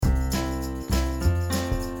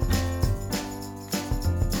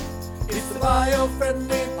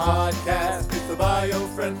Biofriendly Podcast. It's the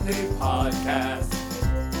Biofriendly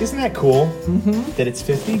Podcast. Isn't that cool that it's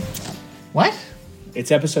 50? What? It's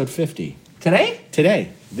episode 50. Today?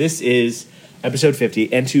 Today. This is episode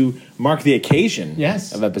 50. And to mark the occasion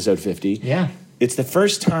of episode 50, it's the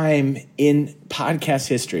first time in podcast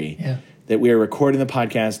history that we are recording the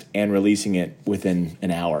podcast and releasing it within an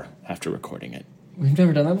hour after recording it. We've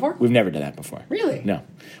never done that before? We've never done that before. Really? No.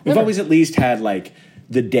 We've always at least had like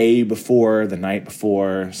the day before, the night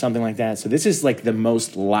before, something like that. So this is like the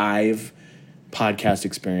most live podcast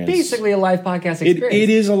experience. Basically a live podcast experience. It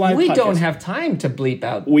is a live podcast. We don't have time to bleep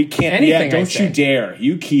out We can't. anything. Don't you dare.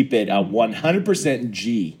 You keep it a 100%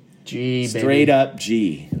 G. G, baby. Straight up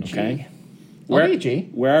G. Okay? I'll be G.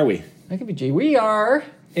 Where are we? I could be G. We are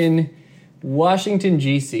in Washington,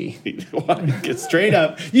 D.C. Straight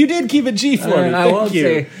up. You did keep a G for me. Thank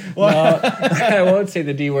you. I won't say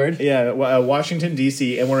the D word. Yeah, Washington,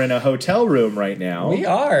 D.C., and we're in a hotel room right now. We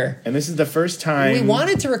are. And this is the first time. We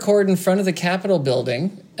wanted to record in front of the Capitol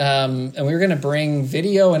building, and we were going to bring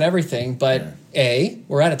video and everything, but A,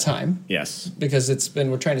 we're out of time. Yes. Because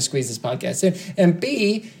we're trying to squeeze this podcast in. And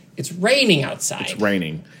B, it's raining outside. It's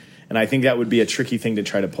raining. And I think that would be a tricky thing to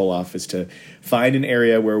try to pull off, is to find an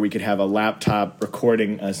area where we could have a laptop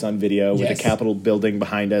recording us on video with the Capitol building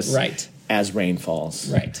behind us as rain falls.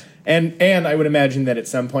 Right. And I would imagine that at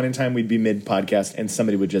some point in time we'd be mid-podcast and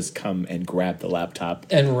somebody would just come and grab the laptop.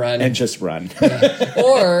 And run. And just run.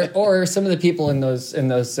 Or some of the people in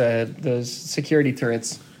those security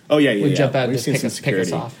turrets would jump out and just pick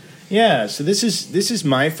us off. Yeah, so this is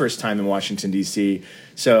my first time in Washington, D.C.,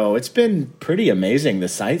 so it's been pretty amazing, the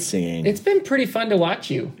sightseeing. It's been pretty fun to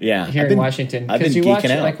watch you here in Washington. Because you watch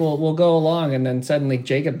it, like, we'll go along, and then suddenly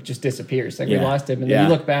Jacob just disappears. Like, we lost him, and then you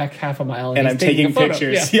look back half a mile, and I'm taking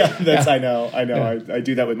pictures. I know. Yeah. I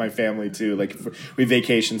do that with my family, too. Like, if we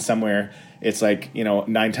vacation somewhere, it's like,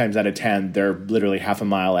 9 times out of 10, they're literally half a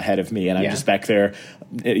mile ahead of me, and I'm just back there,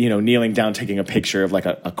 kneeling down, taking a picture of, like,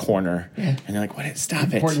 a corner. Yeah. And they're like, what?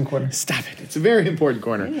 Stop important corner. Stop it. It's a very important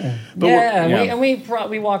corner. Yeah. But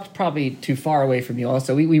we walked probably too far away from you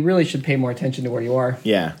also. We really should pay more attention to where you are.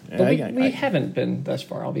 Yeah. But we haven't been thus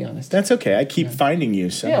far, I'll be honest. That's okay. I keep finding you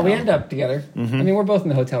somehow. Yeah, we end up together. Mm-hmm. I mean, we're both in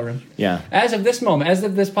the hotel room. Yeah. As of this moment, as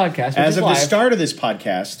of this podcast, as of live, the start of this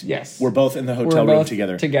podcast, we're both in the hotel room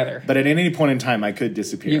together. But at any point in time, I could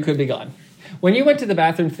disappear. You could be gone. When you went to the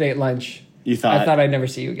bathroom today at lunch, I thought I'd never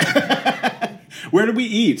see you again. Where did we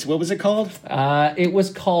eat? What was it called? It was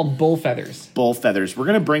called Bull Feathers. Bull Feathers. We're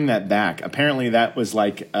going to bring that back. Apparently that was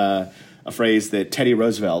like a phrase that Teddy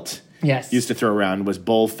Roosevelt used to throw around, was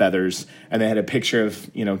bull feathers. And they had a picture of,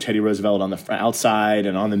 Teddy Roosevelt on the outside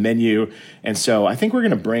and on the menu. And so I think we're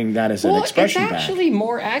going to bring that as an expression back. It's actually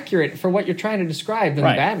more accurate for what you're trying to describe than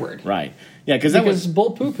the bad word. Right. Yeah, because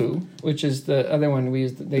bull poo poo, which is the other one they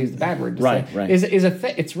use the bad word. Is a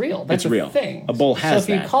thing. It's real. That's real. A thing. A bull has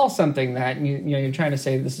that. So if you call something that, and you're trying to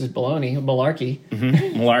say this is baloney, malarkey,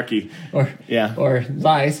 malarkey, or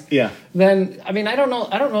lies. Yeah. Then I don't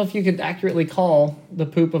know if you could accurately call the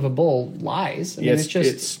poop of a bull lies. There's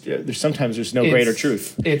no greater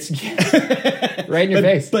truth. It's right in your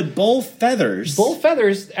face. But bull feathers. Bull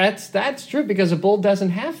feathers. That's true, because a bull doesn't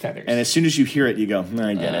have feathers. And as soon as you hear it, you go,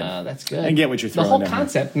 I get it. That's good. I get what you're throwing. The whole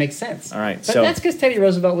concept makes sense. All right, but that's because Teddy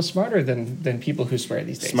Roosevelt was smarter than people who swear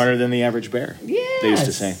these days. Smarter than the average bear. Yeah, they used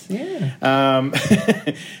to say. Yeah.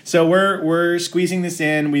 So we're squeezing this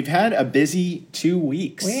in. We've had a busy 2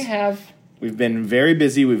 weeks. We have. We've been very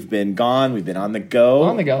busy. We've been gone. We've been on the go.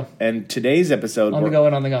 On the go. And today's episode... On the go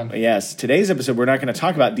and on the gone. Yes. Today's episode, we're not going to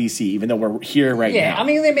talk about D.C., even though we're here now. Yeah, I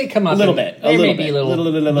mean, they may come up. A little bit. There may be little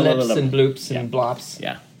blips and bloops and blops.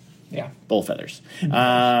 Yeah. Yeah. Bull feathers.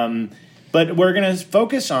 But we're going to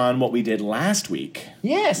focus on what we did last week.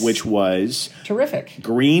 Yes. Which was... terrific.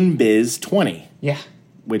 GreenBiz 20. Yeah.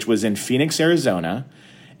 Which was in Phoenix, Arizona.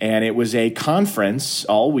 And it was a conference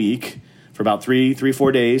all week for about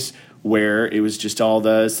 4 days, where it was just all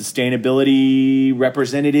the sustainability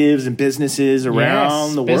representatives and businesses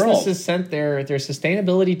around the world. Businesses sent their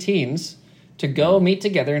sustainability teams to go meet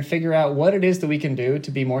together and figure out what it is that we can do to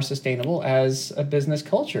be more sustainable as a business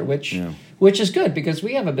culture, which is good, because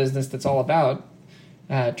we have a business that's all about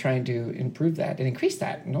trying to improve that and increase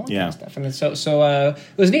that and all that kind of stuff. And so it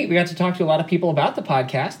was neat. We got to talk to a lot of people about the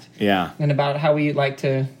podcast, and about how we like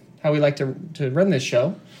to run this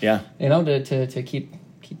show. Yeah, to keep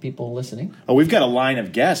keep people listening. Oh, we've got a line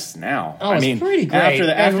of guests now. Oh, it's pretty great.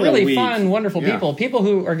 After really the week, fun, wonderful people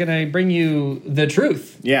who are going to bring you the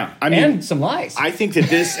truth. Yeah, and some lies. I think that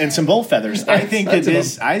this and some bull feathers. I think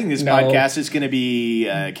this podcast is going to be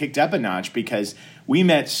kicked up a notch because we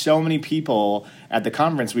met so many people at the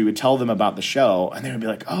conference. We would tell them about the show, and they would be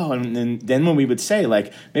like, "Oh!" And then when we would say,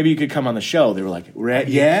 like, "Maybe you could come on the show," they were like,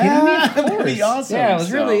 "Yeah, that'd be awesome." Yeah, it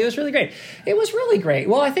was really great. It was really great.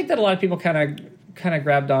 Well, I think that a lot of people kind of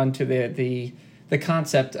grabbed on to the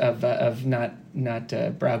concept of not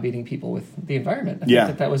browbeating people with the environment. I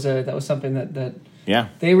think that was something that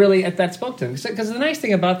they really that spoke to them. Because the nice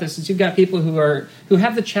thing about this is you've got people who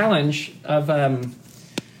have the challenge of.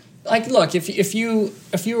 Like, look, if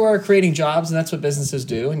you are creating jobs and that's what businesses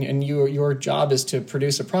do, and your job is to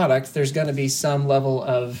produce a product, there's going to be some level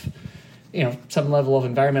of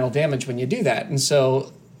environmental damage when you do that. And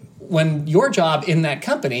so, when your job in that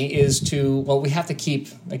company is we have to keep,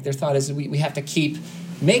 like their thought is we have to keep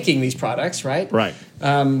making these products, right? Right.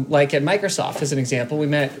 Like at Microsoft, as an example, we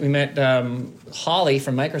met Holly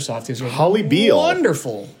from Microsoft, who's Holly Beal.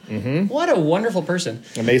 Wonderful. Mm-hmm. What a wonderful person.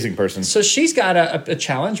 Amazing person. So she's got a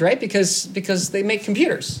challenge, right? Because they make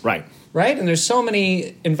computers. Right. Right? And there's so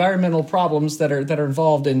many environmental problems that are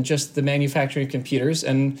involved in just the manufacturing of computers.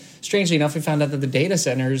 And strangely enough, we found out that the data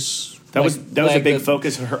centers... That was a big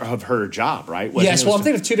focus of her job, right? Yes. Well, I'm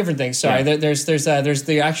thinking of two different things. Sorry, there's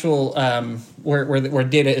the actual where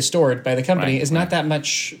data is stored by the company is not that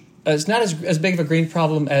much. It's not as big of a green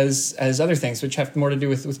problem as other things, which have more to do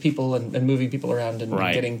with people and moving people around and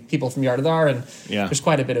getting people from yard to yard. And there's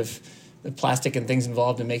quite a bit of plastic and things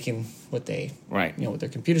involved in making what they what their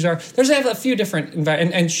computers are. There's a few different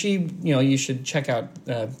and she you should check out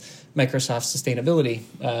Microsoft's sustainability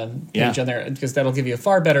page on there because that'll give you a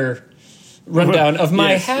far better rundown of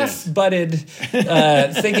my half-butted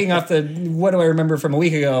thinking off the what do I remember from a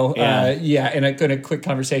week ago in a quick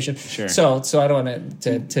conversation. Sure. So I don't want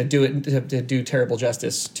to do terrible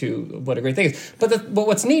justice to what a great thing is. But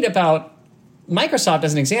what's neat about Microsoft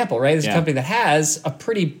as an example, right? Is a company that has a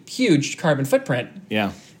pretty huge carbon footprint.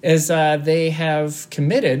 Yeah. Is they have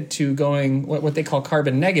committed to going what they call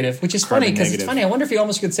carbon negative, which is funny because it's funny. I wonder if you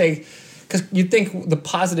almost could say, because you'd think the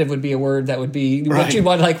positive would be a word that would be what you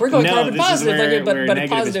want. Like we're going carbon positive, but a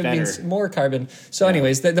positive means more carbon. So,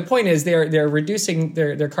 anyways, the point is they're reducing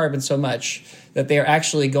their carbon so much that they are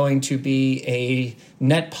actually going to be a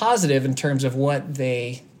net positive in terms of what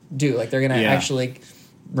they do. Like they're going to actually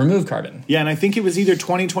remove carbon. Yeah, and I think it was either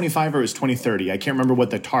 2025 or it was 2030. I can't remember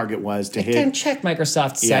what the target was to hit. Again, check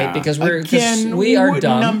Microsoft's site because we are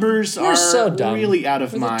dumb. Numbers we're are so dumb. Really out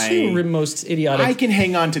of the two most idiotic. I can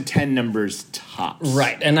hang on to 10 numbers tops.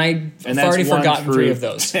 Right, and I've already forgotten 3 of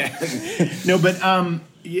those. No, but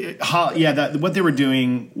what they were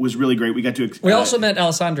doing was really great. We got to. We also met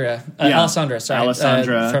Alessandra from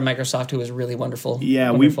Microsoft, who was really wonderful.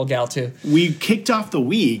 Yeah, wonderful gal too. We kicked off the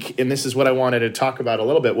week, and this is what I wanted to talk about a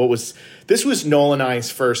little bit. This was Noel and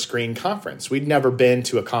I's first Green conference. We'd never been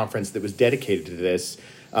to a conference that was dedicated to this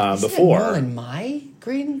before. Noel and my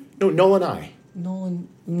Green? No, Noel and I.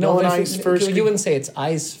 Noel and I's first. You wouldn't say it's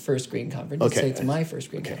I's first Green conference. You'd say it's my first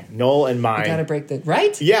Green conference. Noel and my. You gotta break the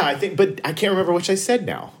right. Yeah, I think, but I can't remember which I said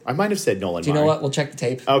now. I might have said Noel and my. Do you know what? We'll check the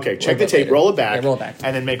tape. Okay, check the tape. Roll it back. Yeah, roll it back,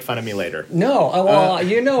 and then make fun of me later. No,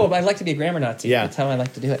 I'd like to be a grammar Nazi. Yeah, that's how I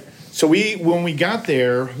like to do it. So when we got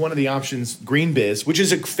there, one of the options, GreenBiz, which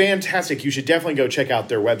is a fantastic. You should definitely go check out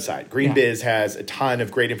their website. GreenBiz has a ton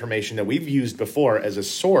of great information that we've used before as a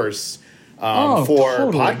source.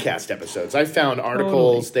 Podcast episodes. I found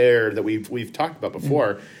articles there that we've talked about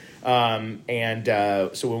before. So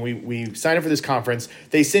when we sign up for this conference,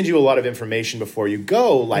 they send you a lot of information before you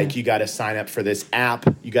go. Like you got to sign up for this app.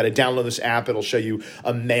 You got to download this app. It'll show you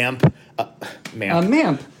a map. A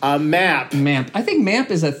map. I think MAMP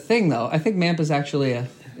is a thing, though. I think MAMP is actually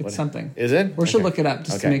something. Is it? We should look it up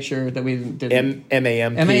just to make sure that we didn't.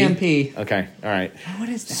 MAMP. MAMP. Okay. All right. What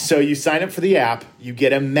is that? So you sign up for the app. You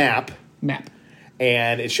get a map.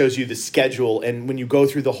 And it shows you the schedule. And when you go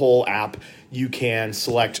through the whole app, you can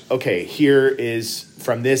select, okay, here is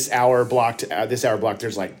from this hour block to this hour block,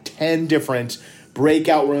 there's like 10 different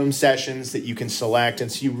breakout room sessions that you can select.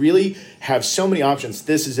 And so you really have so many options.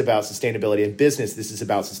 This is about sustainability in business. This is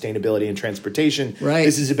about sustainability in transportation. Right.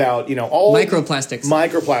 This is about, all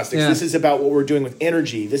microplastics. Yeah. This is about what we're doing with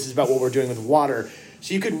energy. This is about what we're doing with water.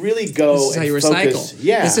 So you could really go this is how you focus. Recycle.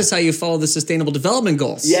 Yeah. This is how you follow the Sustainable Development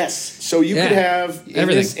Goals. Yes. So you could have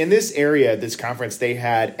everything. In this area, this conference, they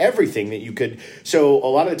had everything that you could. So a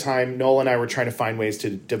lot of the time, Noel and I were trying to find ways to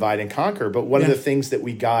divide and conquer. But one of the things that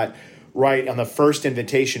we got right on the first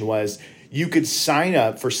invitation was you could sign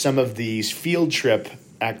up for some of these field trip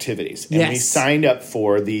activities. And we signed up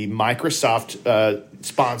for the Microsoft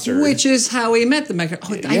sponsored. Which is how we met the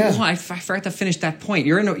Microsoft. I forgot to finish that point.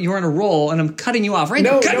 You're on a roll, and I'm cutting you off right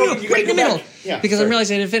in the middle. Yeah, because I'm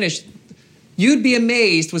realizing I didn't finish. You'd be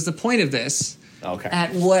amazed was the point of this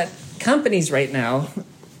at what companies right now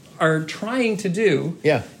are trying to do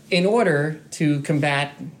in order to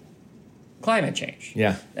combat climate change.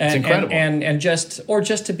 Yeah, it's incredible. And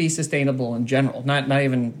just to be sustainable in general, not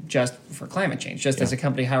even just for climate change, just as a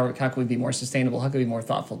company, how can we be more sustainable? How can we be more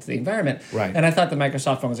thoughtful to the environment? Right. And I thought the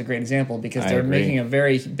Microsoft one was a great example because they're making a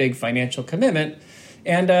very big financial commitment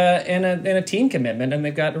and a team commitment, and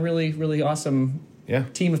they've got a really, really awesome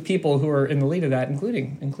team of people who are in the lead of that,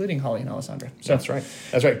 including Holly and Alessandra. So That's right.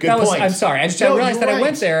 Good point. I'm sorry. I realized that I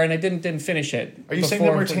went there and I didn't finish it. Are you saying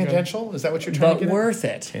that we're tangential? Is that what you're trying to get at? But worth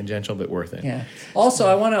it. Tangential, but worth it. Yeah. Also,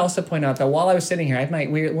 I want to also point out that while I was sitting here,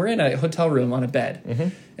 we're in a hotel room on a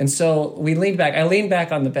bed, and so we leaned back. I leaned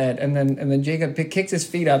back on the bed, and then Jacob kicked his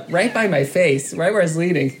feet up right by my face, right where I was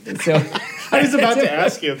leaning. So I was about to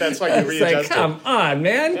ask you if that's why you readjusted. Like, come on,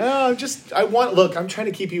 man. No, I'm trying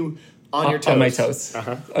to keep you on your toes. On my toes.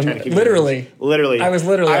 Literally. I was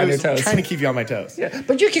literally on your toes. I was trying to keep you on my toes. Yeah.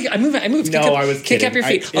 But you're kicking. I moved. No, I was kidding. Kick up your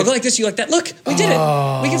feet. I'll go like this. You like that. Look, we did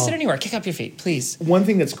it. We can sit anywhere. Kick up your feet, please. One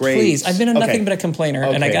thing that's great. Please. I've been nothing but a complainer,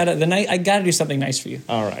 and I gotta do something nice for you.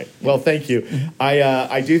 All right. Well, thank you.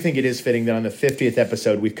 I do think it is fitting that on the 50th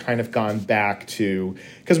episode we've kind of gone back to,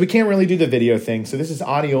 because we can't really do the video thing, so this is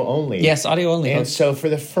audio only. Yes, audio only. And so for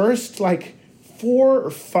the first 4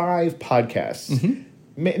 or 5 podcasts.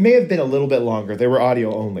 May have been a little bit longer. They were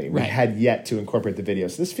audio only. We had yet to incorporate the video.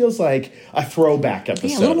 So this feels like a throwback episode.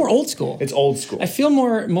 Yeah, a little more old school. It's old school. I feel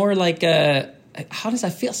more like how does I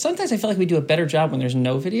feel? Sometimes I feel like we do a better job when there's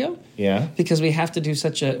no video. Yeah. Because we have to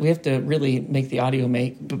really make the audio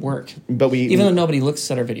work. But even though nobody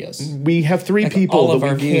looks at our videos. We have 3 people all of that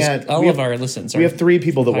our we views, can't. All of our listens. We have 3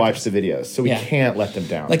 people that watch the videos, so we can't let them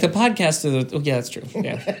down. Like the podcast. That's true.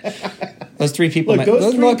 Yeah. Those 3 people. Look,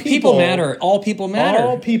 those 3 people matter. All people matter.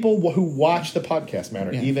 All people who watch the podcast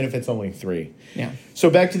matter, even if it's only 3. Yeah. So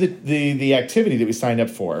back to the activity that we signed up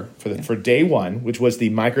for day 1, which was the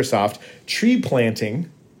Microsoft tree planting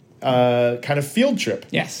kind of field trip.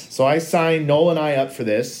 Yes. So I signed Noel and I up for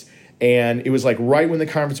this, and it was like right when the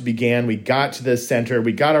conference began. We got to the center,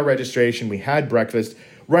 we got our registration, we had breakfast.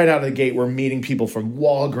 Right out of the gate, we're meeting people from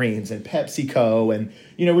Walgreens and PepsiCo, and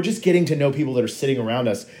we're just getting to know people that are sitting around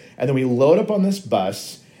us. And then we load up on this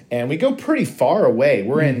bus, and we go pretty far away.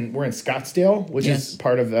 We're in Scottsdale, which is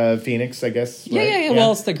part of Phoenix, I guess. Right? Yeah.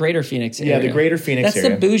 Well, it's the greater Phoenix area. Yeah, the greater Phoenix area.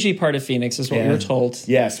 That's the bougie part of Phoenix, is what we were told.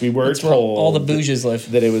 Yes, we were told. Where all the bouges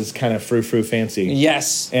live. That it was kind of frou-frou fancy.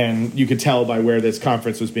 Yes. And you could tell by where this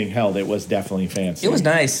conference was being held, it was definitely fancy. It was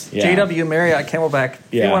nice. Yeah. JW Marriott Camelback.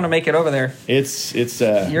 If you want to make it over there,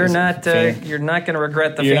 you're not going to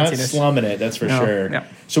regret the fanciness. You're not slumming it, that's for sure. No.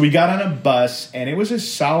 So we got on a bus, and it was a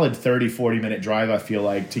solid 30, 40-minute drive, I feel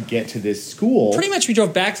like, to get to this school. Pretty much we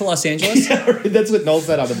drove back to Los Angeles. That's what Noel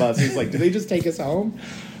said on the bus. He was like, did they just take us home?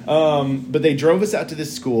 But they drove us out to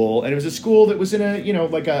this school, and it was a school that was in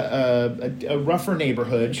a rougher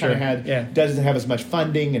neighborhood. Doesn't have as much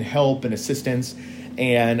funding and help and assistance.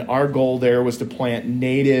 And our goal there was to plant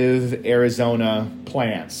native Arizona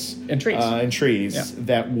plants and trees,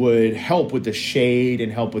 that would help with the shade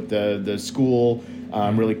and help with the school.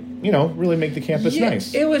 Really make the campus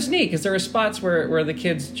nice. It was neat because there are spots where the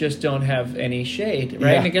kids just don't have any shade, right?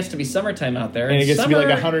 Yeah. And it gets to be summertime out there. And it gets to be like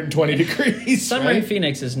 120 degrees. Summer in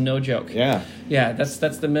Phoenix is no joke. Yeah. Yeah, that's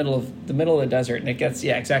the middle of the desert, and it gets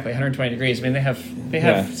exactly 120 degrees. I mean, they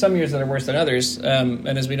have some years that are worse than others, and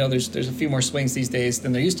as we know, there's a few more swings these days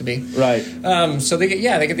than there used to be. Right. So they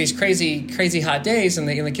get these crazy hot days, and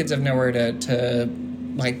the kids have nowhere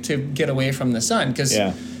to get away from the sun because.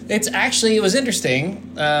 Yeah. It was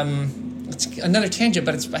interesting. It's another tangent,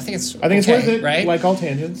 but I think it's worth it, right? Like all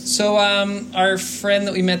tangents. So our friend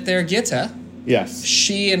that we met there, Gitta, yes,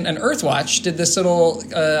 she and Earthwatch did this little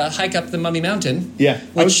hike up the Mummy Mountain. Yeah,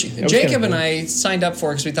 which Jacob and I signed up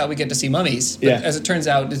for because we thought we'd get to see mummies. But as it turns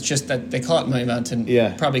out, it's just that they call it Mummy Mountain.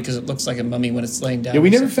 Yeah, probably because it looks like a mummy when it's laying down. Yeah, we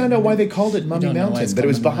never found out why they called it Mummy Mountain, but it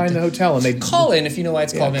was behind the hotel, and they call in if you know why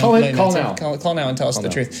it's called. Call now. Call now and tell us the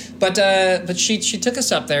truth. But she took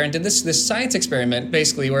us up there and did this science experiment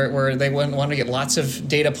basically where they wanted to get lots of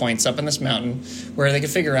data points up in this mountain where they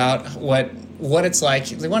could figure out what it's like.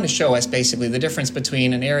 They wanted to show us basically the difference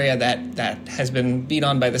between an area that has been beat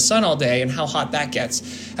on by the sun all day and how hot that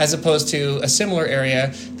gets, as opposed to a similar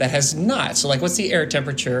area that has not. So, what's the air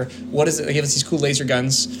temperature? What is it? They give us these cool laser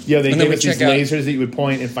guns. Yeah, they gave us these lasers that you would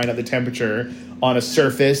point and find out the temperature on a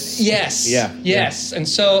surface. Yes. Yeah. Yes. And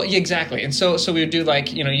so exactly. And so we would do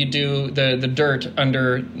like, you do the dirt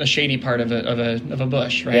under the shady part of a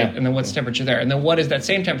bush, right? Yeah. And then what's the temperature there? And then what is that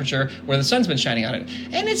same temperature where the sun's been shining on it?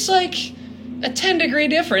 And it's like a 10-degree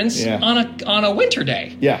difference on a winter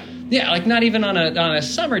day. Yeah. Yeah, like not even on a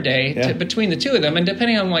summer day between the two of them, and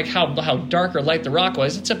depending on like how dark or light the rock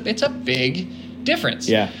was, it's a big difference.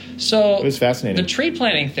 Yeah. So it was fascinating. The tree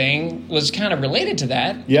planting thing was kind of related to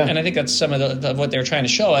that. Yeah. And I think that's some of the what they were trying to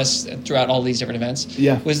show us throughout all these different events.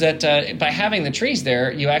 Yeah. Was that by having the trees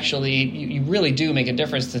there, you actually you really do make a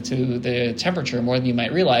difference to the temperature more than you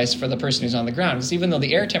might realize for the person who's on the ground. Because even though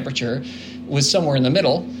the air temperature was somewhere in the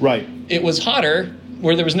middle, right, it was hotter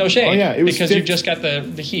where there was no shade. Oh, yeah. It was because you just got the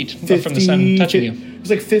heat from the sun touching you. It was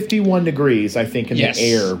like 51 degrees, I think, in the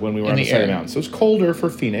air when we were on the side of the mountain. So it was colder for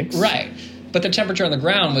Phoenix. Right. But the temperature on the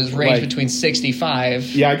ground was ranged between 65.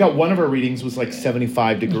 Yeah, I got one of our readings was like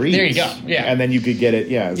 75 degrees. There you go. Yeah. And then you could get it.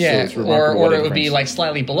 Yeah. Yeah. So or it would be like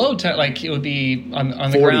slightly below, like it would be on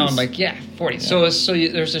the 40s. ground, like 40. Yeah. So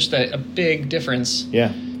there's just a big difference.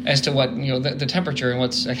 Yeah. As to what the temperature and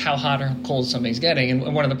what's like how hot or cold something's getting,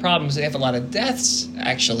 and one of the problems they have a lot of deaths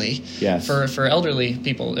actually. Yes. For elderly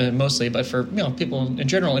people mostly, but for people in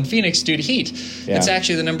general in Phoenix due to heat, it's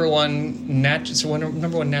actually the number one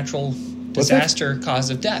natural disaster cause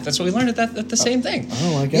of death. That's what we learned at the same thing.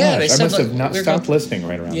 Oh my gosh! Yeah, they I said, must have not stopped listeing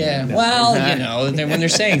right around. Yeah, there. well, when they're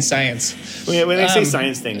saying science, when they say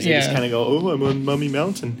science things, they just kind of go, "Oh, I'm on Mummy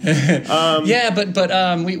Mountain." We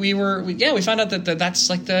found out that that's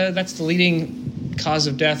the leading cause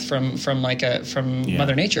of death from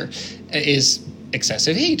Mother Nature is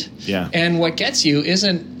excessive heat. Yeah, and what gets you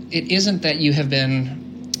isn't that you have been.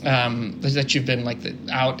 That you've been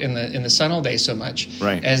out in the sun all day so much,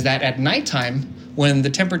 right? As that at nighttime when the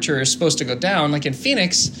temperature is supposed to go down, like in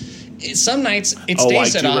Phoenix, some nights it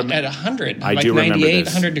stays at 100, like 98,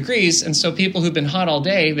 100 degrees, and so people who've been hot all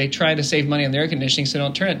day, they try to save money on their air conditioning, so they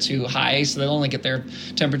don't turn it too high, so they'll only get their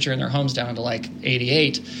temperature in their homes down to like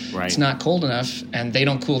 88. Right. It's not cold enough, and they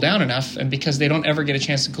don't cool down enough, and because they don't ever get a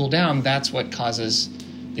chance to cool down, that's what causes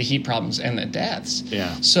the heat problems and the deaths.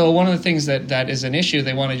 Yeah. So one of the things that is an issue,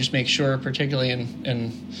 they want to just make sure, particularly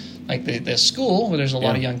in like the school where there's a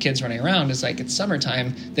lot of young kids running around, is like it's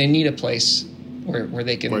summertime, they need a place where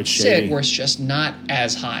they can sit where it's just not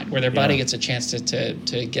as hot, where their body gets a chance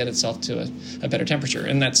to get itself to a better temperature,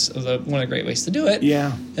 and that's one of the great ways to do it.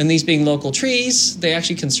 Yeah. And these being local trees, they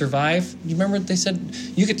actually can survive. You remember they said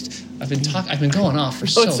you could. I've been going off for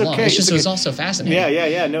so long. Okay. It was also fascinating.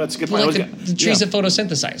 Yeah. No, it's a good point. Like the trees that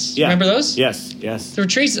photosynthesize. Yeah. Remember those? Yes. There are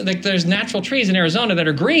trees there's natural trees in Arizona that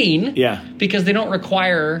are green. Yeah. Because they don't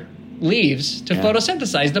require leaves to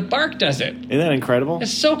photosynthesize. The bark does it. Isn't that incredible?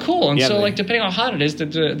 It's so cool. And depending on how hot it is,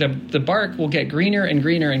 the bark will get greener and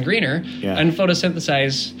greener and greener and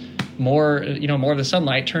photosynthesize more of the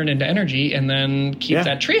sunlight, turn into energy, and then keep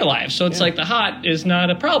that tree alive. So it's like the hot is not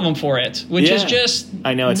a problem for it, which is just,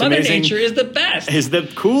 I know, it's Mother amazing. Nature is the best. Is the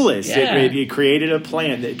coolest. Yeah. It created a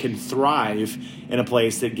plant that can thrive in a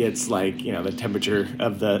place that gets the temperature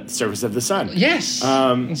of the surface of the sun. Yes.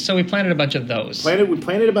 And so we planted a bunch of those. We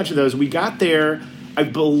planted a bunch of those. We got there, I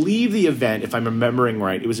believe the event, if I'm remembering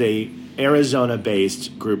right, it was a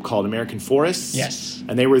Arizona-based group called American Forests. Yes.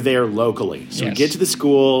 And they were there locally. So we get to the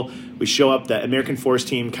school, we show up, the American Forest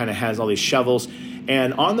team kind of has all these shovels.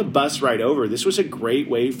 And on the bus ride over, this was a great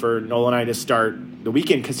way for Noel and I to start the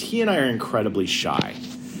weekend because he and I are incredibly shy.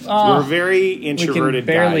 We're very introverted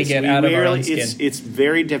guys. We can barely guys. get out of our own skin. It's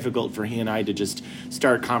very difficult for he and I to just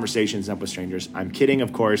start conversations up with strangers. I'm kidding,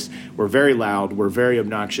 of course. We're very loud. We're very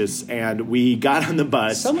obnoxious. And we got on the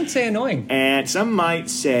bus. Some would say annoying. And some might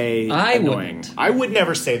say annoying. Wouldn't. I would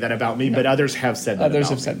never say that about me, but others have said that Others about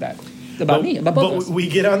have me. said that. About me, about both of us. We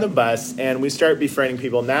get on the bus and we start befriending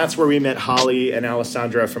people, and that's where we met Holly and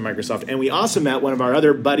Alessandra from Microsoft. And we also met one of our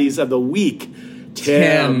other buddies of the week,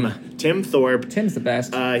 Tim Thorpe. Tim's the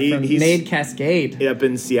best. He's Made Cascade up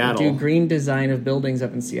in Seattle. Do green design of buildings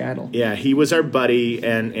up in Seattle. Yeah, he was our buddy,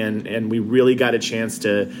 and we really got a chance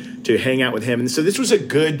to hang out with him. And so this was a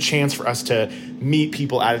good chance for us to meet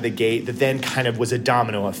people out of the gate that then kind of was a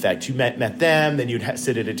domino effect. You met them, then you'd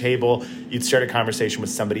sit at a table, you'd start a conversation with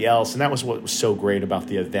somebody else, and that was what was so great about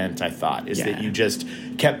the event, I thought, is that you just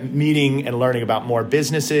kept meeting and learning about more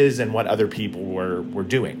businesses and what other people were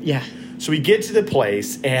doing. Yeah. So we get to the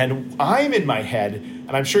place, and I'm in my head,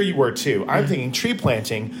 and I'm sure you were too, I'm thinking tree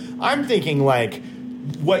planting. I'm thinking like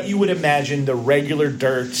what you would imagine the regular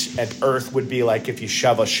dirt and earth would be like if you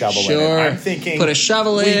shove a shovel in it. I'm thinking, put a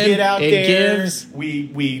shovel in. We get out there, gives.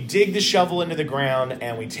 we dig the shovel into the ground,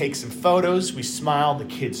 and we take some photos. We smile. The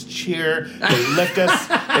kids cheer. They lift us.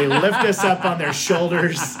 They lift us up on their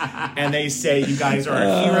shoulders, and they say, "You guys are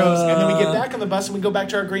our heroes." And then we get back on the bus and we go back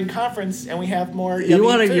to our green conference, and we have more. You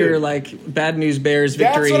wanted food. your Bad News Bears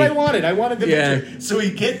victory. That's what I wanted. I wanted the victory. So we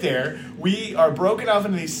get there. We are broken off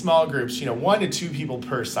into these small groups, 1 to 2 people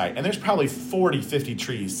per site. And there's probably 40, 50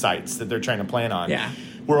 tree sites that they're trying to plan on. Yeah.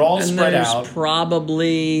 We're all spread there's out. There's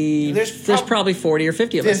probably 40 or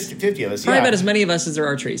 50 of us. 50 of us, Probably about as many of us as there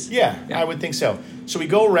are trees. Yeah, I would think so. So we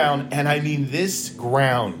go around, and I mean, this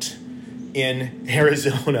ground in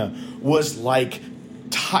Arizona was like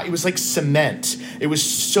it was like cement. It was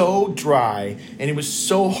so dry and it was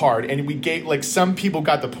so hard. And we gave some people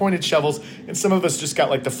got the pointed shovels, and some of us just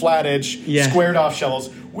got the flat edge, squared off shovels.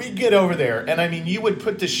 We get over there, and I mean, you would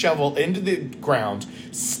put the shovel into the ground,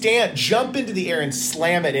 jump into the air, and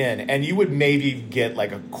slam it in, and you would maybe get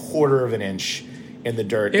a quarter of an inch in the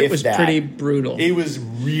dirt. It was pretty brutal. It was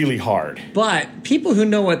really hard. But people who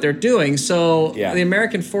know what they're doing, the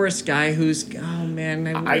American Forest guy who's, oh man,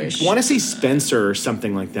 I want to say Spencer or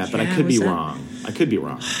something like that, but I could be wrong. I could be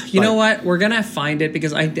wrong. You know what? We're going to find it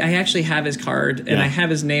because I actually have his card and I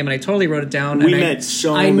have his name and I totally wrote it down. We met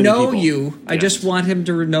so many people. I know you. Yes. I just want him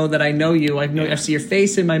to know that I know you. I see your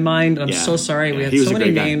face in my mind. I'm so sorry. We had so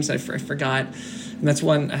many names. I forgot. And that's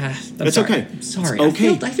one. It's okay. I'm sorry. It's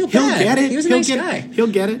okay. I feel bad. He'll get it. He was a nice guy. He'll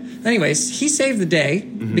get it. Anyways, he saved the day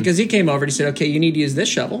because he came over and he said, "Okay, you need to use this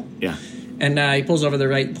shovel." Yeah. And he pulls over the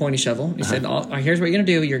right pointy shovel. He said, "Here's what you're gonna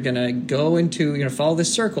do. You're gonna go you're gonna follow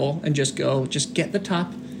this circle and just get the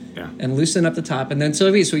top, and loosen up the top, and then so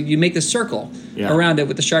you make the circle around it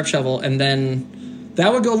with the sharp shovel, and then."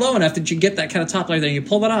 That would go low enough that you get that kind of top layer there. You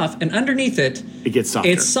pull that off, and underneath it gets softer.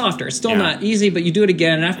 It's softer. It's still not easy, but you do it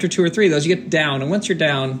again, and after 2 or 3 of those, you get down. And once you're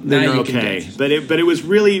down, then now you okay. can dig. But it was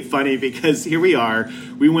really funny because here we are.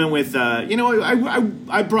 We went with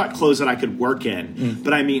I brought clothes that I could work in,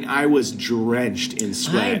 but I mean I was drenched in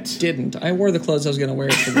sweat. I didn't. I wore the clothes I was going to wear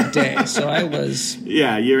for the day, so I was.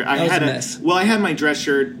 Yeah, I had a mess. Well, I had my dress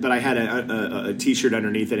shirt, but I had a t-shirt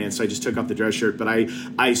underneath it, and so I just took off the dress shirt. But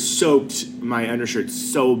I soaked my undershirt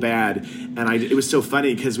so bad, and it was so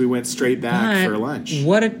funny because we went straight back for lunch.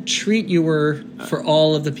 What a treat you were for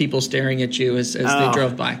all of the people staring at you as they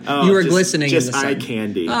drove by. You were glistening in the sun. Just eye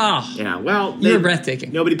candy. Oh, yeah. Well, you were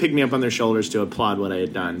breathtaking. Nobody picked me up on their shoulders to applaud what I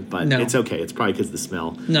had done, but it's okay. It's probably because of the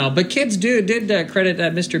smell. No, but kids did credit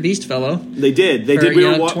that Mr. Beast fellow. They did. They did. We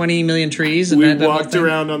were 20 million trees. We walked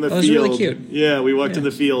around on the field. It was really cute. Yeah, we walked in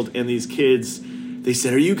the field, and these kids, they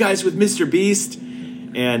said, "Are you guys with Mr. Beast?"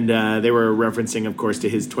 And they were referencing, of course, to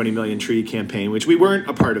his 20 million tree campaign, which we weren't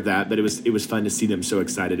a part of that, but it was fun to see them so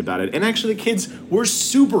excited about it. And actually, the kids were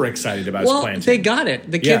super excited about his plan. Well, they got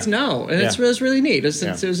it. The kids know, and it was really neat.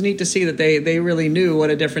 It was neat to see that they really knew what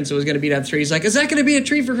a difference it was going to be to have trees. Like, is that going to be a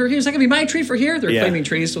tree for here? Is that going to be my tree for here? They're claiming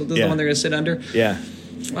trees, so this is the one they're going to sit under. Yeah.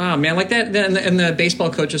 Oh man, like that, and the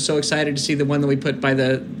baseball coach was so excited to see the one that we put by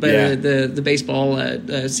the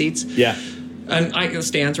baseball seats. Yeah. And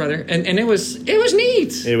stands rather, and it was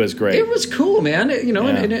neat. It was great. It was cool, man.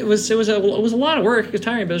 And it was a lot of work. It was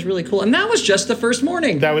tiring, but it was really cool. And that was just the first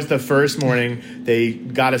morning. That was the first morning. They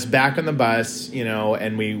got us back on the bus,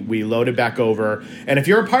 and we loaded back over. And if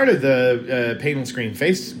you're a part of the Paint and Screen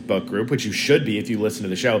Facebook group, which you should be if you listen to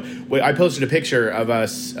the show, I posted a picture of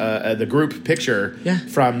us, the group picture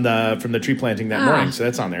from the tree planting that morning. So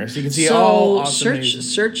that's on there, so you can see all awesome.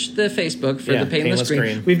 Search the Facebook for the Paintless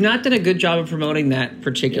Screen. We've not done a good job of promoting that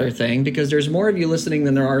particular thing because there's more of you listening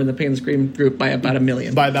than there are in the Paintless Screen group by about 1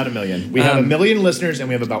 million. By about 1 million. We have 1 million listeners and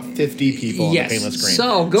we have about 50 people on the Paintless Screen.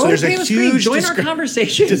 So go to Paintless Screen, join our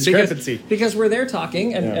conversation. Discrepancy. Because we're there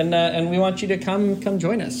talking and we want you to come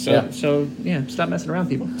join us. So stop messing around,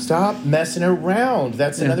 people. Stop messing around.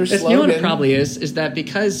 That's another slogan. You know what it probably is that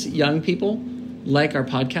because young people like our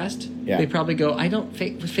podcast, they probably go,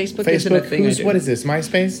 Facebook isn't a thing I do. What is this,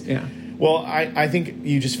 MySpace? Yeah. Well, I think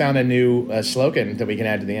you just found a new slogan that we can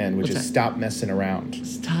add to the end, which is stop messing around.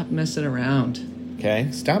 Stop messing around.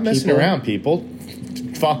 Okay? Stop messing around, people.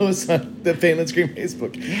 Follow us on the Paintless Screen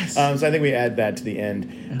Facebook. Yes. So I think we add that to the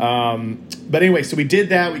end. But anyway, so we did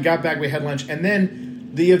that. We got back. We had lunch. And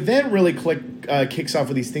then the event really kicks off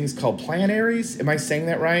with these things called planaries. Am I saying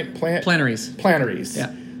that right? Planaries. Planaries.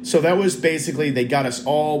 Yeah. So that was basically, they got us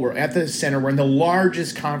all, we're at the center, we're in the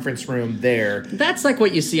largest conference room there. That's like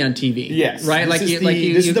what you see on TV. Yes. Right? This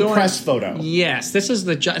is the press photo. Yes. This is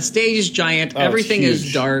the stage is giant. Everything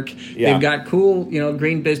is dark. Yeah. They've got cool,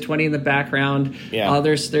 GreenBiz 20 in the background. Yeah.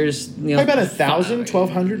 There's probably about 1,000,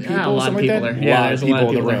 1,200 people, a lot something of people like that. there. Yeah, there's a lot of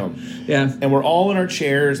people in the room. Yeah. And we're all in our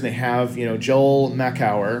chairs, and they have, Joel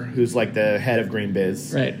Mackauer, who's like the head of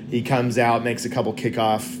GreenBiz. Right. He comes out, makes a couple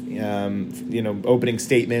kickoff, opening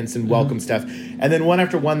statements and welcome stuff. And then one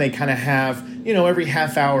after one, they kind of have, every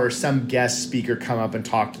half hour, some guest speaker come up and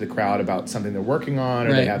talk to the crowd about something they're working on,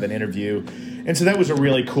 or they have an interview. And so that was a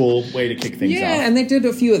really cool way to kick things off. Yeah, and they did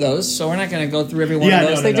a few of those, so we're not going to go through every one of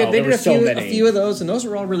those. They did a few of those, and those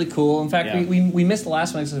were all really cool. In fact, we missed the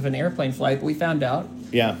last one because of an airplane flight, but we found out.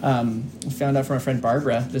 Yeah. We found out from our friend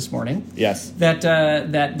Barbara this morning. Yes. That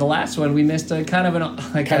the last one we missed a kind of an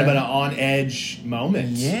on edge moment.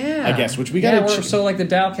 Yeah. I guess, which we got to. So like the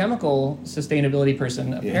Dow Chemical sustainability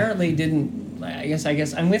person apparently didn't. I guess we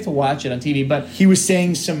have to watch it on TV, but he was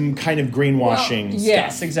saying some kind of greenwashing stuff.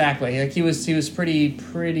 Yes, exactly. Like he was pretty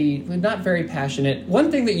not very passionate.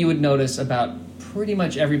 One thing that you would notice about pretty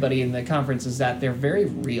much everybody in the conference is that they're very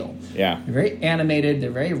real. Yeah. They're very animated,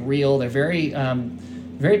 they're very real, they're very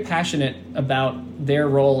very passionate about their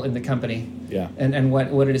role in the company. Yeah. And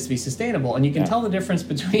what it is to be sustainable. And you can tell the difference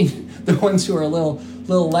between the ones who are a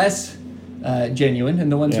little less genuine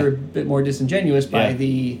and the ones who are a bit more disingenuous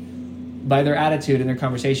by their attitude and their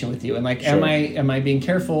conversation with you. And like, am I being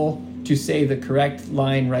careful to say the correct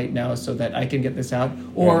line right now so that I can get this out?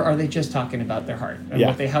 Or are they just talking about their heart and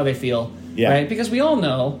how they feel? Yeah. Right? Because we all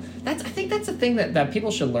know I think that's the thing that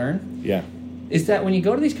people should learn. Yeah. Is that when you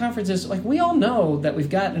go to these conferences, like we all know that we've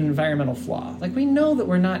got an environmental flaw. Like we know that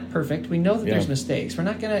we're not perfect. We know that there's mistakes. We're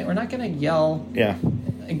not gonna yell. Yeah.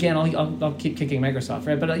 Again, I'll keep kicking Microsoft,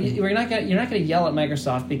 right? But you're not gonna yell at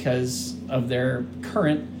Microsoft because of their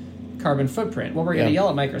current carbon footprint. What we're gonna yell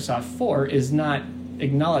at Microsoft for is not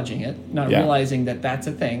acknowledging it, not realizing that that's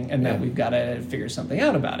a thing, and that we've got to figure something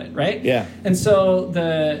out about it, right? Yeah. And so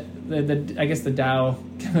the I guess the Dow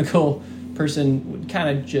Chemical person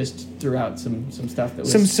kind of just threw out some stuff that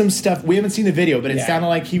was some stuff. We haven't seen the video, but it sounded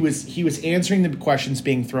like he was answering the questions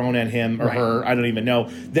being thrown at him or her. I don't even know.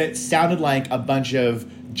 That sounded like a bunch of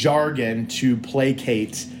jargon to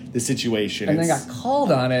placate the situation. And then got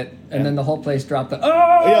called on it, and then the whole place dropped the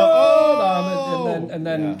and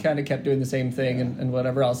then kind of kept doing the same thing and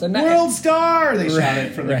whatever else. And World Star! They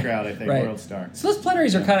shouted from the crowd, I think. Right. World Star. So those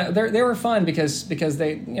plenaries are kind of they were fun because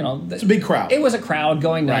they it's a big crowd. It was a crowd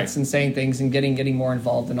going nuts and saying things and getting more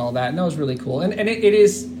involved and all that, and that was really cool. And it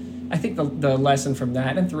is, I think the lesson from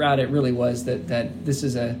that and throughout it really was that this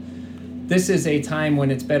is a time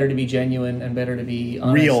when it's better to be genuine and better to be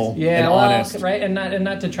honest. Real and honest, right? And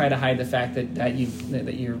not to try to hide the fact that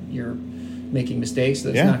you're making mistakes,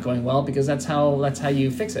 that it's not going well, because that's how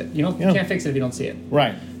you fix it. You can't fix it if you don't see it.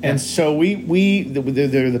 Right. And so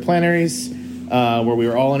the plenaries where we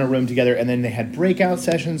were all in a room together, and then they had breakout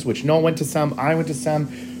sessions, which Noel went to some, I went to some.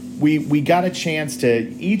 We got a chance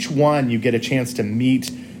to, each one you get a chance to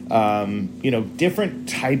meet different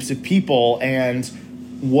types of people, and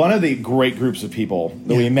one of the great groups of people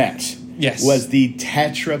that we met was the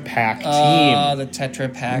Tetra Pak team. Oh, the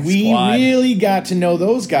Tetra Pak squad. We really got to know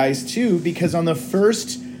those guys, too, because on the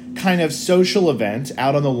first kind of social event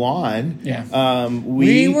out on the lawn,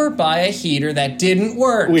 we were by a heater that didn't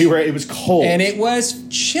work. It was cold. And it was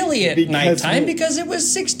chilly at nighttime because it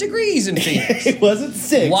was 6 degrees in Phoenix. It wasn't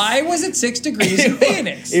 6. Why was it 6 degrees in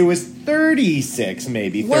Phoenix? It was 36,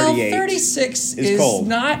 maybe 38. Well, 36 is cold.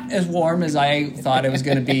 Not as warm as I thought it was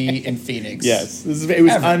going to be in Phoenix. Yes. It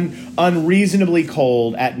was unreasonably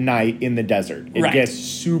cold at night in the desert. It gets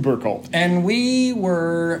super cold. And we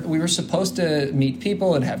were supposed to meet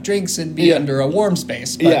people and have drinks and be under a warm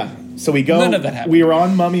space. But so we go. None of that happened. We were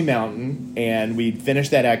on Mummy Mountain, and we finished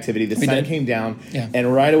that activity. The sun came down,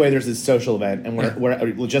 and right away there's this social event, and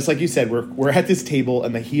we're just like you said, we're at this table,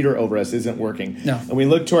 and the heater over us isn't working. No. And we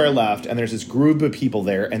look to our left, and there's this group of people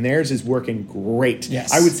there, and theirs is working great.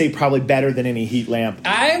 Yes. I would say probably better than any heat lamp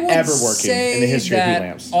ever working in the history of heat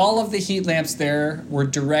lamps. All of the heat lamps there were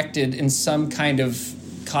directed in some kind of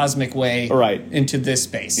cosmic way into this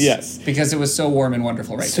space. Yes. Because it was so warm and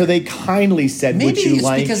wonderful So they kindly said, maybe would you it's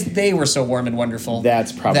like... because they were so warm and wonderful.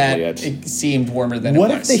 That's probably it seemed warmer than what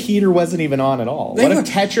it was. What if the heater wasn't even on at all? What if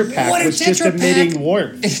Tetra Pak was just emitting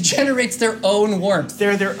warmth? It generates their own warmth.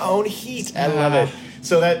 They're their own heat. I love it.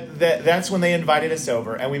 So that's when they invited us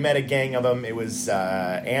over, and we met a gang of them. It was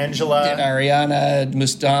Angela, Ariana,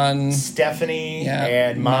 Mustan, Stephanie,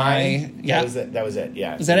 and Mai. Yeah, that was it.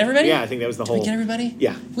 Yeah. Was that everybody? Yeah, I think that was the whole. Did we get everybody?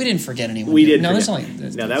 Yeah. We didn't forget anyone. We did. No, there's only.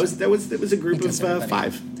 That was a group of 5. I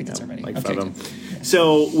think it's everybody. Like okay, 5 of them. Yeah.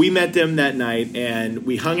 So we met them that night, and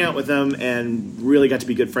we hung out with them, and really got to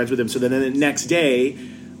be good friends with them. So then the next day,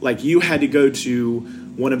 like you had to go to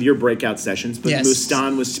one of your breakout sessions, but yes.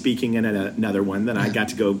 Mustan was speaking in another one that I got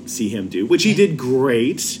to go see him do, which he did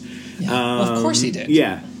great. Yeah. Well, of course he did.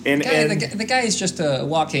 Yeah. And the guy is just a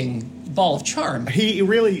walking ball of charm.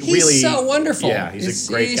 He's so wonderful. Yeah, he's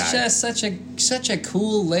a great guy. He's just such a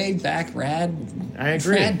cool, laid back, rad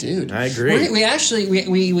dude. I agree. We actually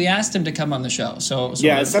we asked him to come on the show. So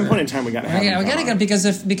yeah, at some point in time we got to have him. We got to get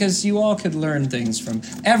him because you all could learn things from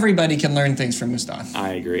everybody can learn things from Mustan. I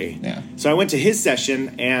agree. Yeah. So I went to his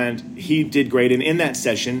session and he did great. And in that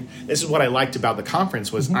session, this is what I liked about the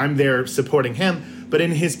conference was I'm there supporting him. But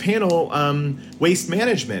in his panel, waste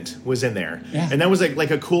management was in there, and that was like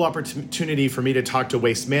a cool opportunity for me to talk to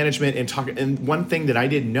waste management and talk. And one thing that I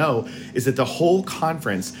didn't know is that the whole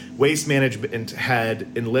conference, waste management had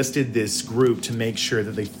enlisted this group to make sure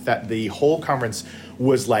that the whole conference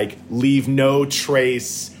was like leave no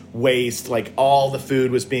trace waste, like all the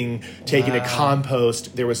food was being taken to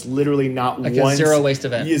compost. There was literally not like one a zero waste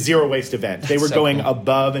event. Zero waste event. They were so going cool.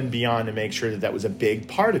 above and beyond to make sure that was a big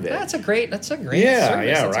part of it. That's a great yeah,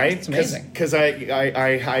 service. Right. It's amazing. Because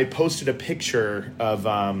I posted a picture of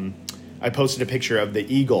the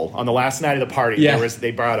eagle on the last night of the party. Yeah.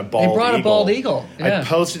 They brought a bald eagle. They brought a bald eagle. Yeah. I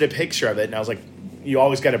posted a picture of it, and I was like, you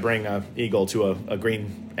always got to bring an eagle to a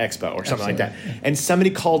green expo or something like that. And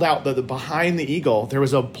somebody called out that behind the eagle there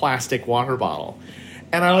was a plastic water bottle.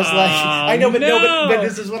 And I was like, I know, but but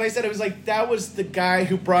this is what I said. It was like, that was the guy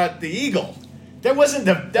who brought the eagle. That wasn't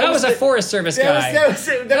the... That was a Forest Service guy. That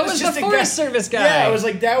was just the Forest Service guy. Yeah, I was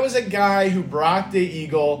like, that was a guy who brought the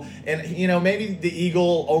eagle. And, maybe the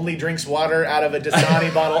eagle only drinks water out of a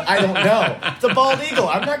Dasani bottle. I don't know. It's a bald eagle.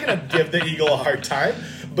 I'm not going to give the eagle a hard time.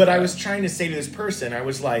 But I was trying to say to this person, I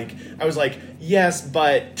was like, yes,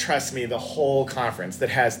 but trust me, the whole conference that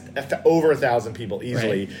has over 1,000 people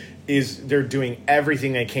easily they're doing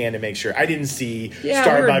everything they can to make sure. I didn't see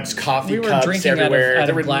Starbucks coffee cups everywhere.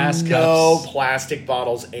 There were no plastic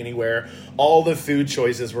bottles anywhere. All the food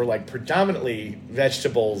choices were like predominantly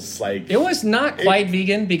vegetables. Like it was not quite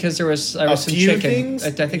vegan because there was some few chicken. Things.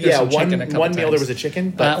 I think there was some chicken a couple one meal times. there was a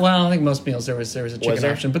chicken. But I think most meals there was a chicken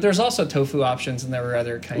option, but there was also tofu options and there were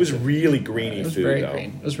other kinds. It was really greeny food. It was very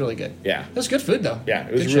green. It was really good. Yeah, it was good food though. Yeah,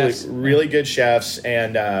 it was really good chefs,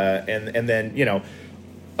 and then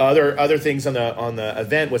other things on the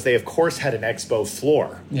event was they of course had an expo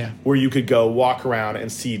floor where you could go walk around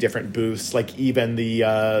and see different booths, like even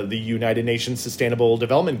the United Nations Sustainable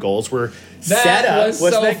Development Goals were set up.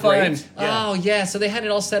 Wasn't that fun. Great? Yeah. Oh yeah, so they had it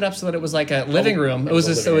all set up so that it was like a living room. It was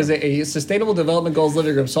a Sustainable Development Goals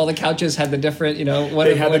living room. So all the couches had the different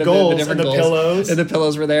they had the goals, different and the pillows, and the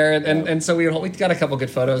pillows were there, and so we got a couple good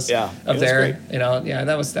photos up there. Great.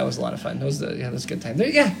 That was a lot of fun. That was a good time.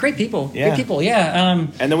 Great people. Yeah. Good people. Yeah.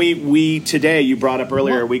 And then we today you brought up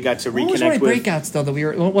earlier we got to reconnect with. What was one of my breakouts though that we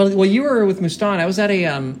were? Well, you were with Mustan. I was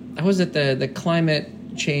at the climate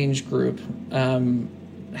change group.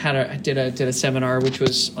 Did a seminar which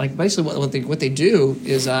was like basically what they do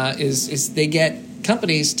is they get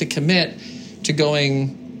companies to commit to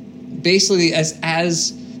going basically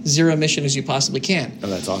as zero emission as you possibly can. Oh,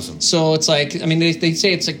 that's awesome. So it's like, I mean, they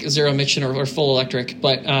say it's like zero emission or full electric,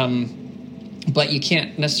 but you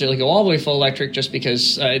can't necessarily go all the way full electric just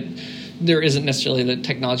because there isn't necessarily the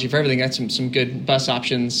technology for everything. That's some good bus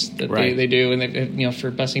options that they do, and they,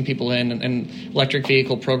 for busing people in, and electric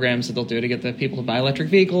vehicle programs that they'll do to get the people to buy electric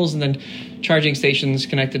vehicles, and then charging stations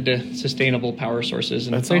connected to sustainable power sources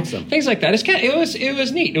and things like that. It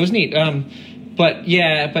was neat. It was neat. But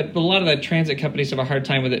a lot of the transit companies have a hard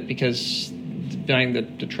time with it because buying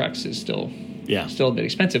the trucks is still a bit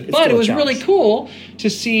expensive. But it was really cool to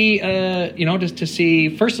see, to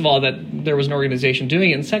see, first of all, that there was an organization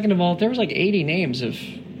doing it, and second of all, there was like 80 names of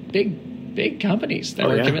big companies that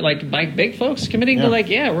were big folks committing to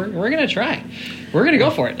we're going to try. We're going to go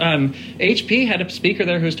for it. HP had a speaker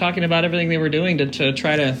there who was talking about everything they were doing to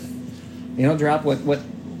try to, drop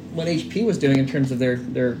what HP was doing in terms of their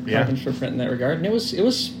carbon footprint in that regard. And it was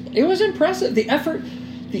impressive. The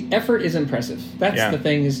effort is impressive. That's the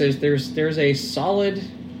thing. Is there's a solid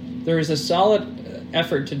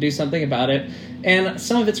effort to do something about it, and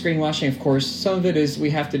some of it's greenwashing, of course. Some of it is we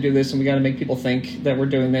have to do this, and we got to make people think that we're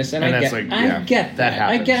doing this. And I get that.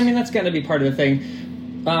 I mean, that's got to be part of the thing.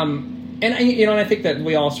 And I think that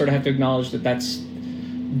we all sort of have to acknowledge that that's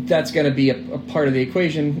that's going to be a part of the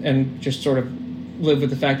equation, and just sort of live with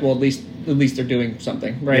the fact, well, at least they're doing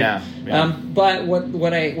something, right? Yeah. But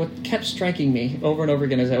what kept striking me over and over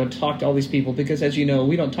again as I would talk to all these people, because as you know,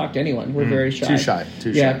 we don't talk to anyone. We're very shy. Too shy.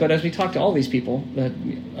 Yeah, but as we talk to all these people that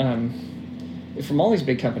from all these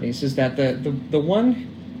big companies, is that the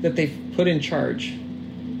one that they've put in charge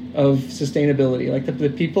of sustainability, like the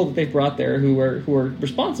people that they've brought there who are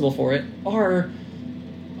responsible for it, are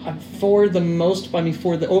for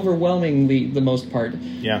the overwhelmingly the most part.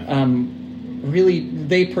 Yeah. Really,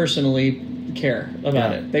 they personally care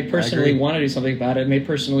about it. They personally want to do something about it, and they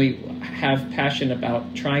personally have passion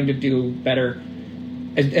about trying to do better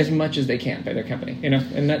as much as they can by their company.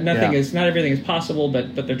 And not everything is possible,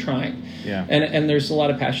 but they're trying. Yeah. And there's a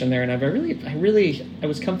lot of passion there, and I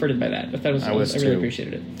was comforted by that. I really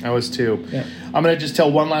appreciated it. I was too. Yeah. I'm gonna just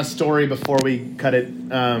tell one last story before we cut it.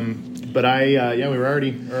 But we were already.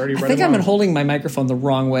 I think I've been holding my microphone the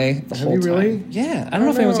wrong way the whole time. Really? Yeah. I don't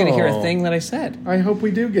know if anyone's going to hear a thing that I said. I hope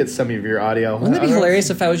we do get some of your audio. Wouldn't that be hilarious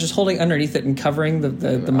if I was just holding underneath it and covering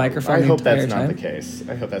the microphone the entire time?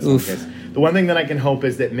 I hope that's not the case. The one thing that I can hope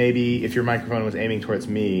is that maybe if your microphone was aiming towards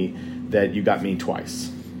me, that you got me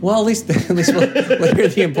twice. Well, at least we'll hear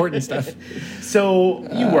the important stuff. So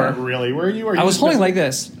you weren't really, were you? I was holding like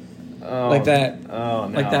this. Like that. Oh,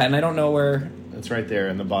 no. Like that, and I don't know where... It's right there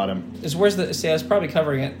in the bottom. See, I was probably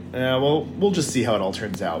covering it. Well, we'll just see how it all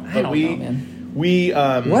turns out. I don't know, man.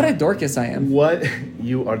 What a dorcas I am. What?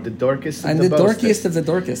 You are the dorkest I'm the dorkiest of the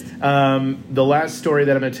dorkest. The last story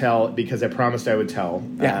that I'm going to tell, because I promised I would tell,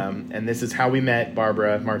 yeah. And this is how we met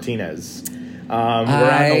Barbara Martinez. We're on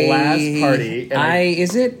the last party. And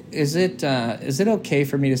is it okay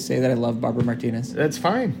for me to say that I love Barbara Martinez? That's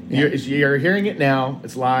fine. Yeah. You're hearing it now.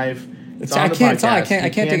 It's live. It's on the podcast. I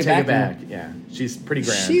can't take it back. Yeah, she's pretty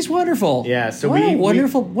grand. She's wonderful. Yeah, so what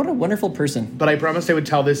a wonderful person. But I promised I would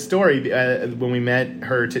tell this story when we met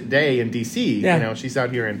her today in D.C. Yeah. She's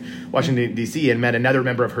out here in Washington D.C. and met another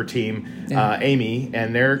member of her team, Amy,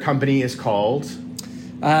 and their company is called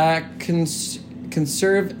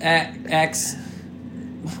Conserve X.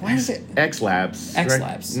 What is it? X Labs. X right?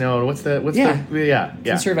 Labs. No, what's the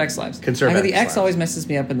Conserve X Labs. Conserve. The X always messes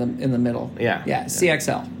me up in the middle. Yeah. Yeah.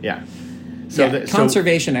 CXL. Yeah.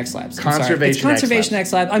 Conservation X Labs. Conservation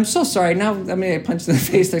X Labs. I'm so sorry. Now I'm going to get punched in the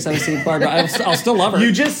face next time I see Barbara. I'll still love her.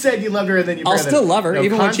 You just said you loved her, and then you. I'll still love her,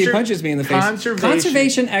 even when she punches me in the face.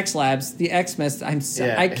 Conservation X Labs. The X mess.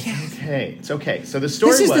 I can't. It's okay. So the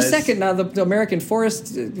story. This is the second now. The American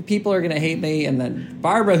Forest people are going to hate me, and then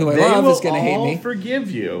Barbara, who I love, is going to hate me. They will all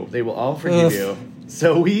forgive you. They will all forgive you.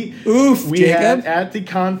 So we Jacob. had at the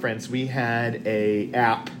conference we had a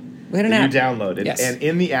app. We had an app. You downloaded. Yes. And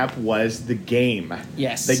in the app was the game.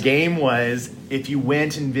 Yes. The game was if you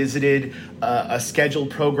went and visited a scheduled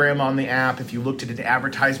program on the app, if you looked at an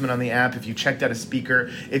advertisement on the app, if you checked out a speaker,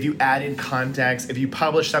 if you added contacts, if you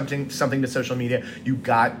published something to social media, you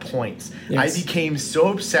got points. Yes. I became so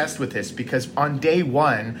obsessed with this because on day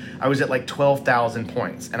one, I was at like 12,000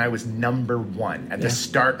 points, and I was number one at the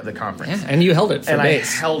start of the conference. Yeah, and you held it for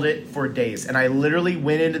days. I held it for days. And I literally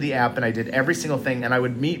went into the app and I did every single thing, and I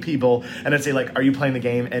would meet people and I'd say, like, are you playing the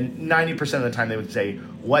game? And 90% of the time they would say,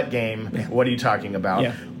 what game? Yeah. What are you talking about?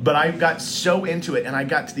 Yeah. But I got so into it, and I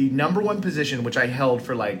got to the number one position, which I held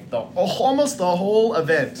for like almost the whole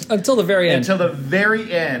event. Until the very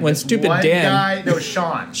end. When stupid one Dan. guy, no,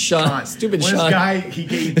 Sean. Stupid Sean. This guy,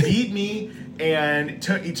 he beat me. And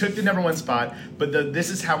he took the number one spot. But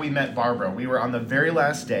this is how we met Barbara. We were on the very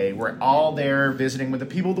last day. We're all there visiting with the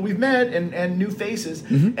people that we've met and new faces.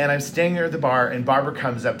 Mm-hmm. And I'm staying there at the bar, and Barbara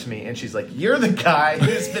comes up to me, and she's like, you're the guy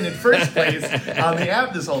who's been in first place on the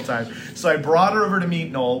app this whole time. So I brought her over to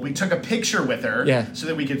meet Noel. We took a picture with her so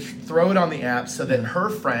that we could throw it on the app so that her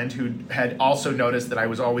friend, who had also noticed that I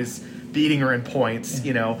was always beating her in points,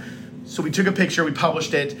 So we took a picture, we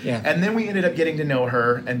published it, and then we ended up getting to know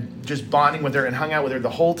her and just bonding with her and hung out with her the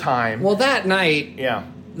whole time. Well, that night,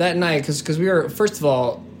 because we were, first of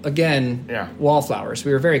all, again, wallflowers.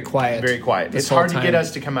 We were very quiet. Very quiet. It's hard to get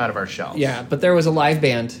us to come out of our shells. Yeah, but there was a live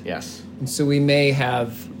band. Yes. And so we may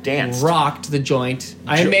have danced, rocked the joint.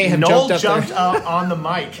 I may have Noel jumped up on the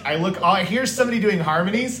mic. I hear somebody doing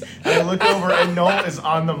harmonies, and I look over, and Noel is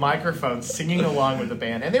on the microphone singing along with the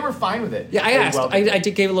band, and they were fine with it. Yeah, I asked. I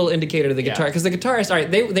gave a little indicator to the guitar, because the guitarist, all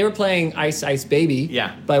right, they were playing Ice Ice Baby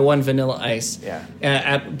by One Vanilla Ice. Yeah.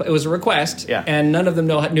 It was a request, and none of them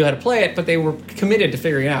knew how to play it, but they were committed to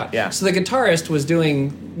figuring it out. Yeah. So the guitarist was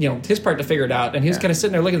doing his part to figure it out, and he was kind of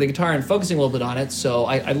sitting there looking at the guitar and focusing a little bit on it. So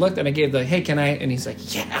I looked and I gave hey, can I? And he's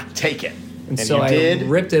like, yeah, take it. And so I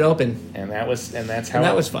ripped it open. And that's how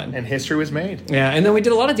that was fun. And history was made. Yeah, and then we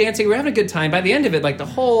did a lot of dancing. We were having a good time. By the end of it, like the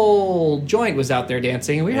whole joint was out there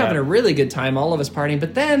dancing, and we were having a really good time, all of us partying.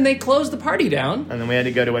 But then they closed the party down. And then we had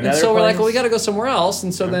to go to another And so place. we're like, well, we got to go somewhere else.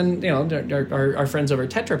 And so then, our friends over at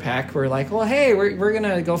Tetra Pak were like, well, hey, we're going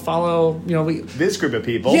to go follow, this group of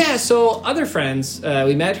people. Yeah, so other friends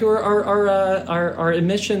we met who are our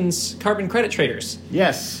emissions carbon credit traders.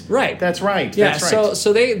 Yes. Right. That's right. Yeah, That's right.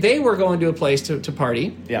 so they were going to a place to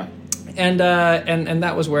party. Yeah. And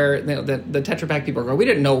that was where the Tetra Pak people were going. We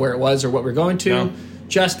didn't know where it was or what we were going to,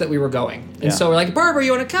 just that we were going. And so we're like, Barbara,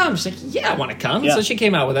 you want to come? She's like, yeah, I want to come. Yeah. So she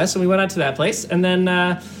came out with us, and we went out to that place. And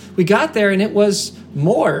then we got there, and it was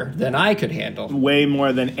more than I could handle. Way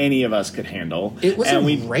more than any of us could handle. It was a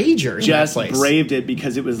rager in just that place. Braved it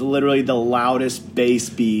because it was literally the loudest bass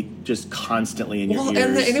beat just constantly in your ears.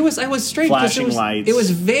 And it was strange. Flashing because lights. It was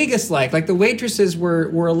Vegas-like. Like the waitresses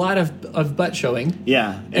were a lot of butt showing.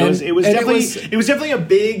 Yeah. It was definitely a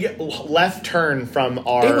big left turn from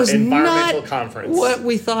our environmental conference. What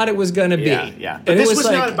we thought it was going to be. Yeah. But this was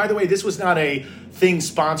not, by the way, this was not a thing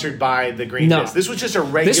sponsored by the GreenBiz. No. This was just a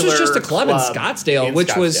regular This was just a club in Scottsdale,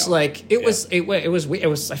 which was like it was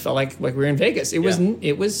I felt like we were in Vegas. It was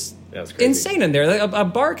insane in there. A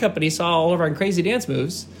bar company saw all of our crazy dance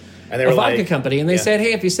moves. And they were a vodka company, and they said,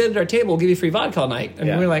 "Hey, if you sit at our table, we'll give you free vodka all night." And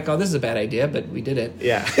we were like, "Oh, this is a bad idea," but we did it.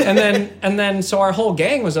 Yeah. and then so our whole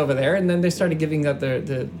gang was over there, and then they started giving out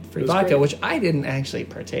the free vodka, which I didn't actually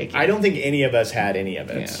partake in. I don't think any of us had any of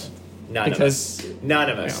it. Yeah. None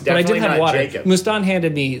of us. But I did have water. Jacob. Mustan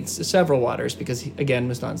handed me several waters because, again,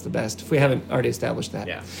 Mustan's the best. If we haven't already established that.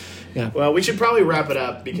 Yeah. Well, we should probably wrap it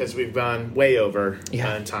up because we've gone way over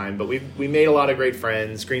on time. But we made a lot of great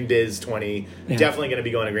friends. GreenBiz 20. Yeah. Definitely going to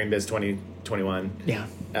be going to GreenBiz 2021. Yeah.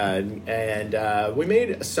 And we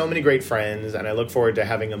made so many great friends, and I look forward to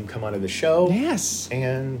having them come onto the show. Yes.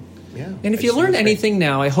 And if you learned anything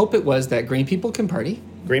now, I hope it was that green people can party.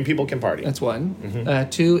 Green people can party. That's one. Mm-hmm.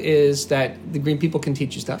 2 is that the green people can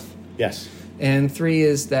teach you stuff. Yes. And 3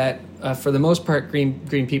 is that for the most part,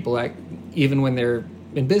 green people, even when they're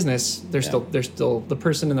in business, they're still the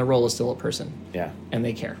person in the role is still a person. Yeah. And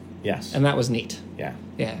they care. Yes. And that was neat. Yeah.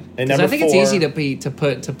 Yeah. And I think it's easy to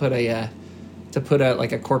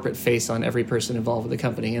put a corporate face on every person involved with the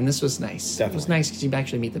company, and this was nice. Definitely. It was nice because you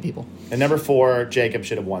actually meet the people. And number 4, Jacob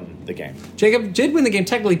should have won the game. Jacob did win the game.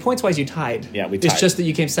 Technically, points-wise, you tied. Yeah, we tied. It's just that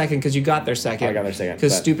you came second because you got there second. I got there second.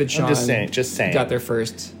 Because stupid Sean just saying got there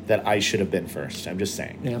first. That I should have been first. I'm just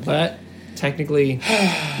saying. Yeah, but technically,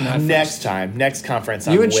 not next time, next conference,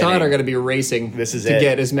 you and Sean are going to be racing. This is to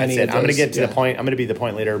get as many. I'm going to get to the point. I'm going to be the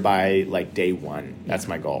point leader by day 1. That's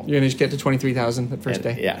my goal. You're going to get to 23,000 the first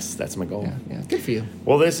day. Yes, that's my goal. Yeah, good for you.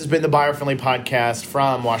 Well, this has been the Biofriendly podcast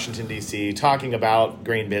from Washington D.C. talking about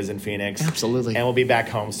GreenBiz in Phoenix. Absolutely, and we'll be back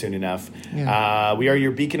home soon enough. Yeah. We are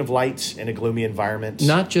your beacon of light in a gloomy environment.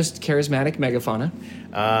 Not just charismatic megafauna.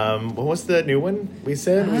 What was the new one we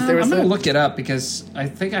said? I'm going to look it up because I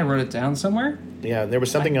think I wrote it down somewhere. Yeah, there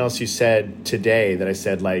was something else you said today that I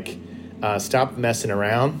said, stop messing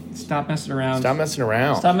around. Stop messing around. Stop messing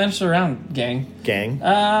around. Stop messing around, gang. Gang?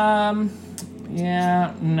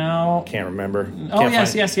 Yeah, no. Can't remember.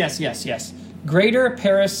 Yes. Greater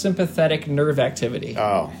parasympathetic nerve activity.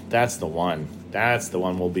 Oh, that's the one. That's the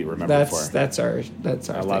one we'll be remembered for. That's our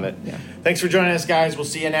I love it. Yeah. Thanks for joining us, guys. We'll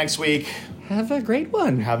see you next week. Have a great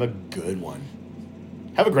one. Have a good one.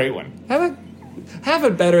 Have a great one. Have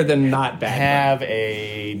it better than not bad.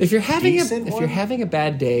 If you're having a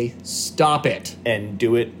bad day, stop it and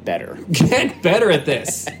do it better. Get better at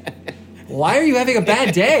this. Why are you having a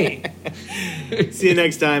bad day? See you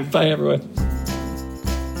next time. Bye, everyone.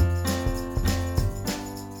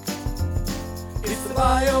 It's the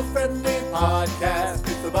Biofriendly Podcast.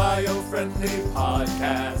 It's the Biofriendly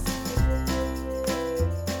Podcast.